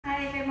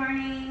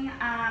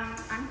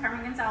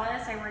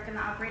in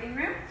the operating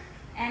room,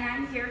 and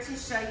I'm here to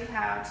show you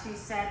how to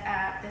set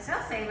up the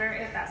cell saver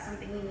if that's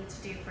something you need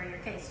to do for your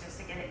case, just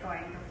to get it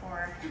going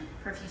before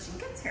Profusion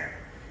gets here.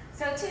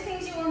 So two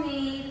things you will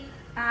need.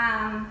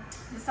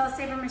 The cell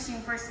saver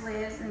machine first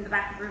lives in the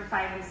back of room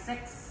 5 and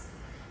 6,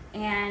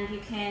 and you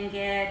can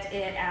get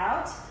it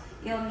out.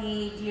 You'll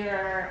need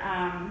your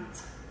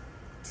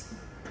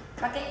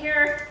bucket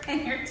here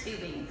and your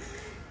tubing.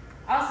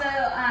 Also,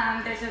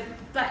 there's a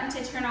button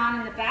to turn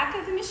on in the back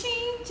of the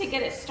machine to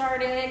get it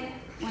started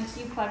once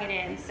you plug it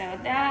in. So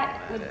that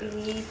would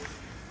be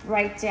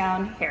right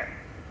down here.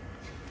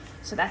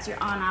 So that's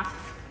your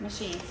on-off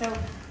machine. So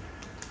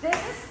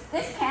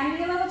this can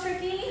be a little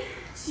tricky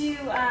to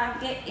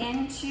get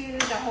into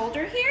the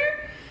holder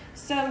here.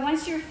 So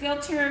once your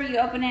filter, you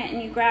open it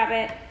and you grab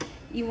it,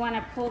 you want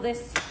to pull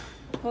this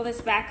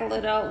back a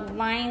little,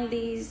 line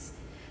these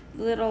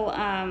little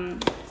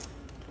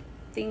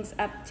things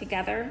up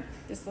together,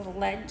 this little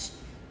ledge.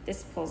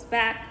 This pulls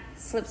back,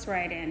 slips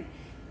right in.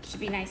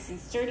 Should be nice and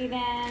sturdy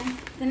then.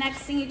 The next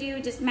thing you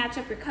do, just match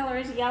up your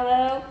colors,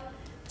 yellow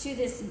to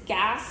this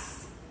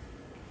gas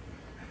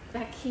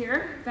back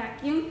here,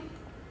 vacuum.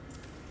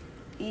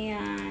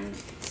 And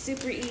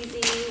super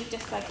easy,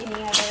 just like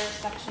any other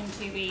suction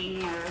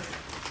tubing or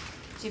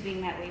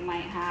tubing that we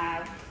might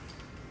have.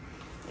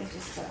 Is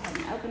just go ahead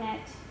and open it.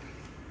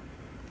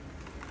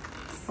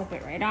 Slip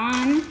it right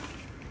on.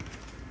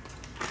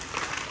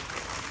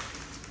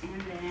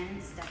 And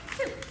then step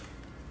 2.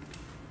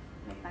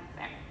 Right back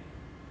there.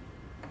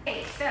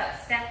 Okay, so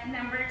step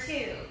number 2.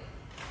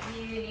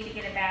 You need to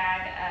get a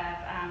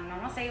bag of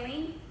normal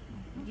saline,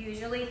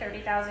 usually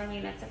 30,000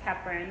 units of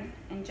heparin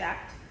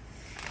inject.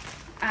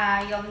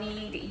 You'll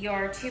need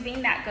your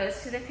tubing that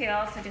goes to the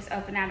field, so just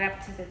open that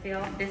up to the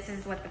field. This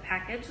is what the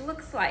package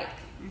looks like,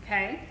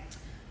 okay?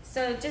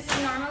 So just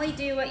normally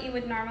do what you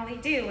would normally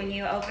do when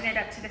you open it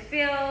up to the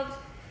field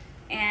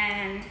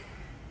and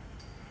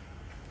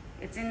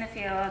it's in the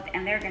field,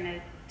 and they're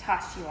gonna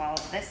toss you all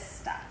of this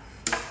stuff,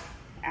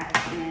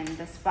 as in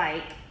the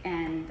spike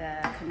and the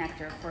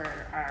connector for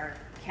our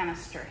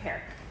canister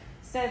here.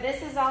 So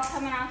this is all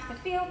coming off the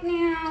field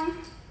now.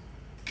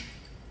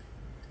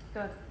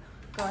 Go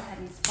ahead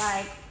and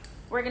spike.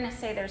 We're gonna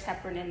say there's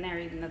heparin in there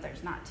even though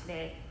there's not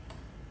today.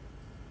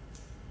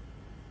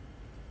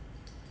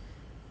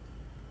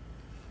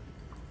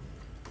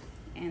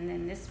 And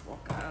then this will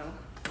go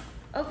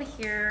over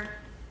here.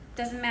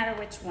 Doesn't matter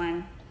which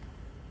one,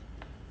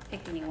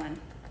 pick any one.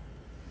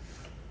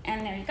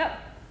 And there you go.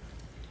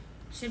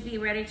 Should be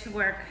ready to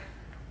work.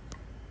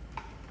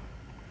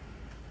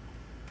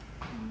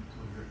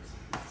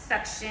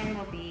 Suction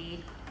will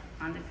be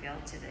on the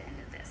field to the end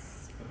of this.